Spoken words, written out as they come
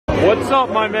What's up,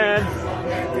 my man?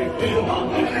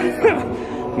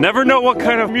 Never know what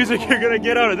kind of music you're gonna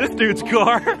get out of this dude's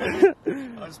car. I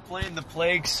was playing the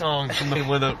Plague song from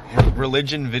one of the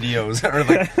religion videos, or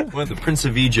like one of the Prince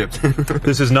of Egypt.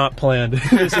 This is not planned.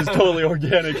 This is totally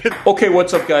organic. Okay,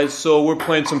 what's up, guys? So we're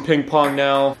playing some ping pong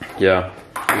now. Yeah,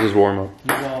 this is warm up.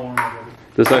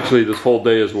 This whole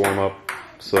day is warm up.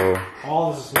 So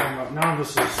all this is warm up. None of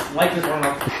this is life is warm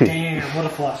up. Damn, what a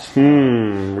plus.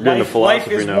 We're getting a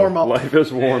philosophy life is now. Warm up. Life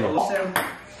is warm up.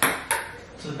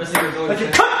 So the best thing we're doing. Like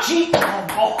a cut cheek.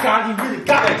 Oh God, you really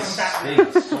got it.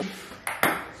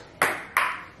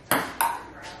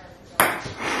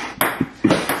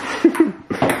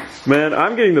 Man,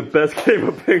 I'm getting the best game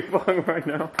of ping pong right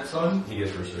now. Son, he gets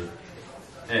first serve.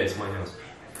 Hey, it's my house.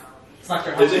 It's not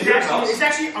your house. It's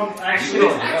actually, If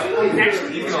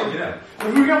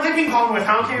we're gonna play ping pong with,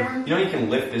 huh, Cameron? You know, you can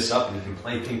lift this up and you can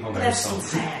play ping pong by That's yourself.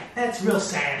 so sad. That's real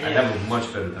sad. I'd have a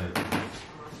much better time.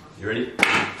 You ready?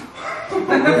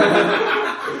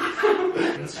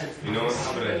 You know what?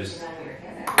 How about I just...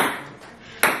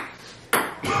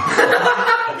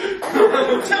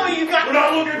 I'm telling you, we're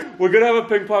not looking. We're gonna have a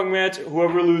ping pong match.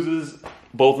 Whoever loses,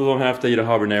 both of them have to eat a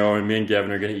habanero, and me and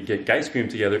Gavin are gonna get ice cream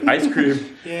together. Ice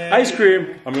cream. Yeah. Ice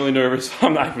cream. I'm really nervous.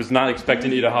 I was not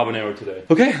expecting to eat a habanero today.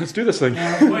 Okay, let's do this thing.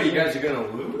 What, you guys are gonna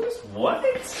lose? What?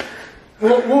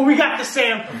 Well, we got the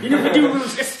Sam. Even if we do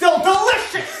lose, it's still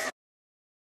delicious.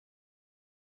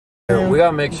 We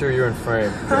gotta make sure you're in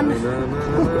frame.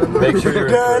 Make sure you're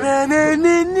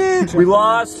in frame. We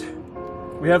lost.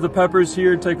 We have the peppers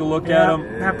here. Take a look at them.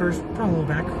 Peppers. Put a little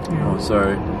back. You know, Oh,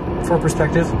 sorry. for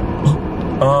perspective.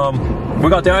 We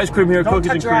got the ice cream here. Don't Cookies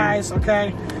touch and your cream. eyes,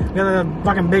 okay? We got a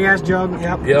fucking big ass jug.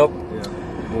 Yep. Yep.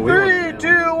 Three,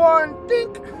 2, 1,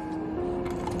 dink.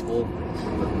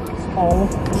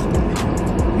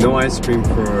 Oh. No ice cream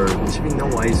for... There should be no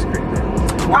ice cream,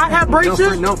 man. I have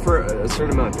braces. No, for a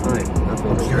certain amount of time.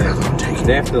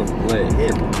 They have to let it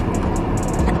hit.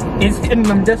 He's getting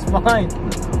them just fine.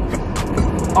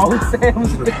 Oh,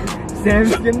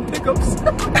 Sam's getting pickups.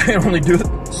 I can only do it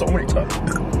so many times.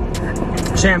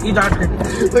 Sam, eat ice cream. Look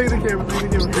at the camera, look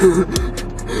at the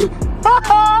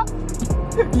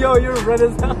camera. Yo, you're red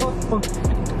as hell.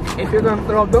 If you're gonna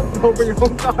throw up, don't throw for your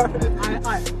own car.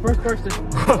 Alright, first person.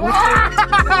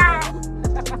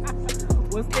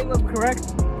 Was Caleb correct?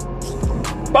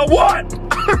 But what?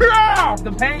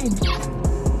 The pain.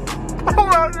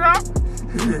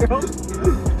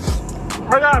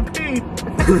 I gotta pee.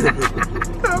 I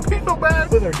gotta pee so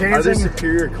bad. Are there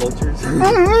superior cultures? Are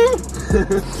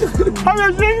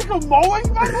you seeing some mowing,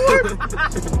 my boy?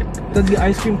 Does the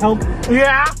ice cream help?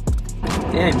 Yeah.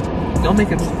 Damn, don't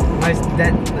make a nice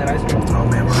dent in that ice cream. Oh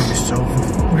man,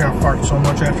 we're gonna fart so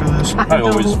much after this. I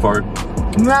always fart.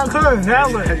 Not good, How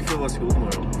do you feel about school tomorrow?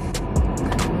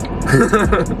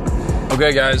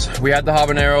 Okay, guys, we had the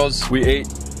habaneros. We ate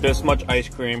this much ice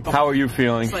cream. How are you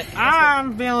feeling?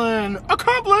 I'm feeling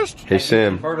accomplished. Hey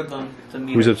Sam,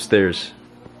 who's upstairs?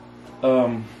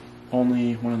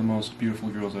 Only one of the most beautiful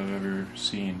girls I've ever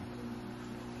seen.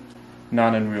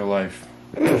 Not in real life.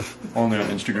 Only on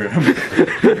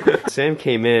Instagram. Sam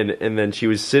came in and then she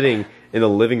was sitting in the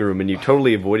living room and you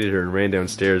totally avoided her and ran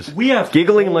downstairs. We have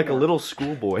giggling like a little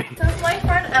schoolboy. This is my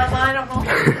friend Emma. I don't know if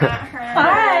you met her.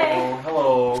 Hi. Oh,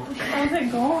 hello. How's it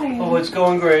going? Oh, it's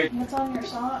going great. What's on your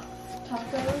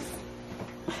tacos?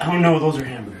 Oh no, those are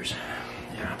hamburgers.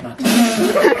 Yeah, I'm not.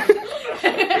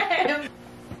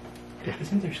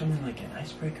 Isn't there something like an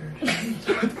icebreaker or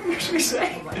something? What should we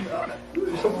say? Oh my god.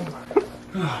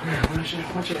 Oh man,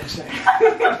 what should I say?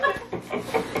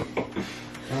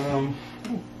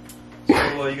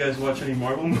 So you guys watch any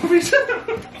Marvel movies?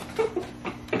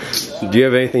 So do you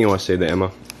have anything you want to say to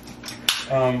Emma?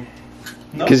 No.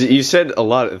 Because you said a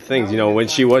lot of things, you know, when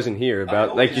she wasn't here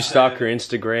about, like, you stalk her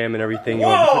Instagram and everything.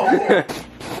 Whoa!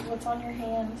 What's on your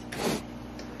hand?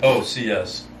 Oh,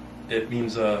 CS. It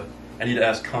means I need to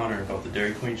ask Connor about the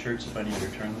Dairy Queen shirts if I need to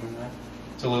return them or not.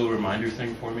 It's a little reminder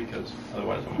thing for me because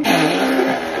otherwise I'm.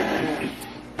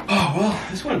 Oh well,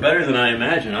 this went better than I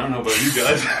imagined. I don't know about you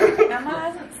guys. Emma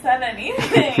hasn't said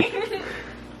anything.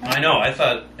 I know. I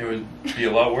thought it would be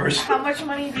a lot worse. How much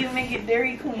money do you make at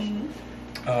Dairy Queen?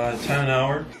 10 an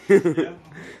hour. Yeah,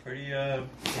 pretty. You know,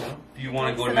 do you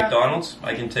want to go to McDonald's?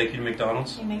 I can take you to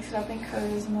McDonald's. He makes it up in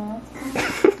charisma.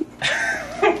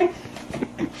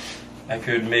 I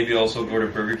could maybe also go to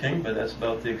Burger King, but that's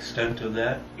about the extent of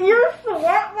that. You're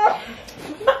flat.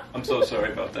 I'm so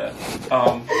sorry about that.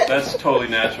 That's totally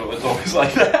natural. It's always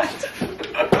like that.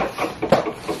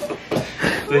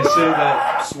 They say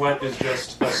that sweat is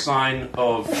just a sign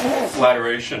of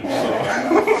flatteration.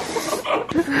 So.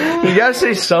 You gotta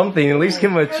say something, at least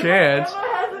give him a chance.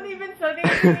 Mama hasn't even said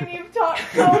anything and you've talked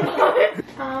so much.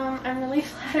 I'm really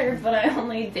flattered, but I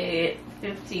only date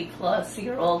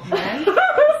 50-plus-year-old men.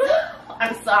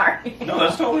 I'm sorry. No,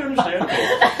 that's totally understandable. I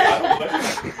don't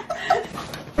blame you.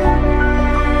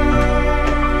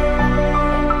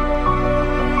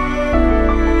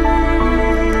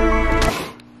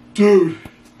 Dude,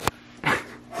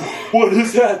 what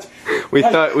is that? We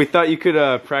thought you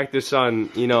could practice on,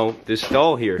 you know, this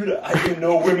doll here. Dude, I didn't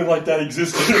know women like that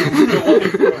existed in real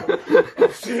life, bro.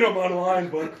 I've seen them online,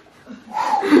 but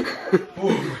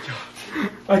oh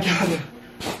my god, I gotta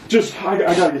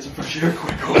get some fresh air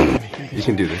quick. You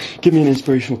can do this. Give me an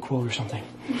inspirational quote or something.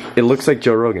 It looks like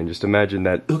Joe Rogan. Just imagine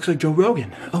that. It looks like Joe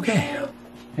Rogan. Okay.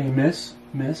 Hey, miss.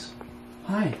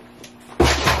 Hi.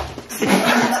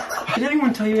 Did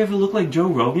anyone tell you you ever look like Joe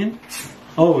Rogan?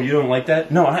 Oh, you don't like that?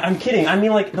 No, I'm kidding. I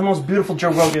mean like the most beautiful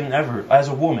Joe Rogan ever as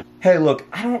a woman. Hey, look,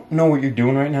 I don't know what you're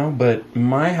doing right now, but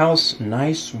my house,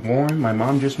 nice, warm. My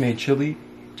mom just made chili.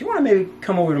 Do you want to maybe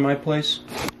come over to my place?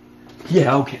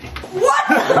 Yeah, okay. What?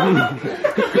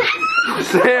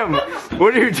 Sam,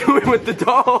 what are you doing with the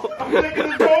doll? I'm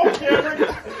taking the doll,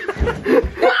 Cameron.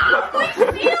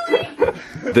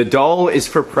 The doll is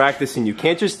for practicing. You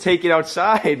can't just take it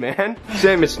outside, man.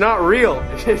 Sam, it's not real.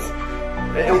 It's just...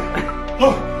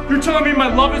 Oh, you're telling me my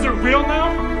love isn't real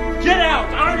now? Get out!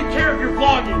 I don't even care if you're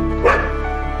vlogging.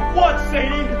 What,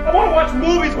 Sadie? I want to watch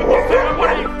movies with this thing. I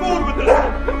want to eat food with this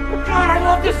thing. God, I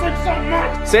love this thing so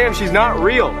much. Sam, she's not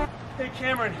real. Hey,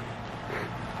 Cameron,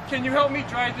 can you help me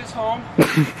drive this home?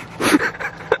 Can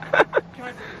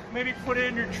I maybe put it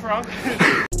in your trunk?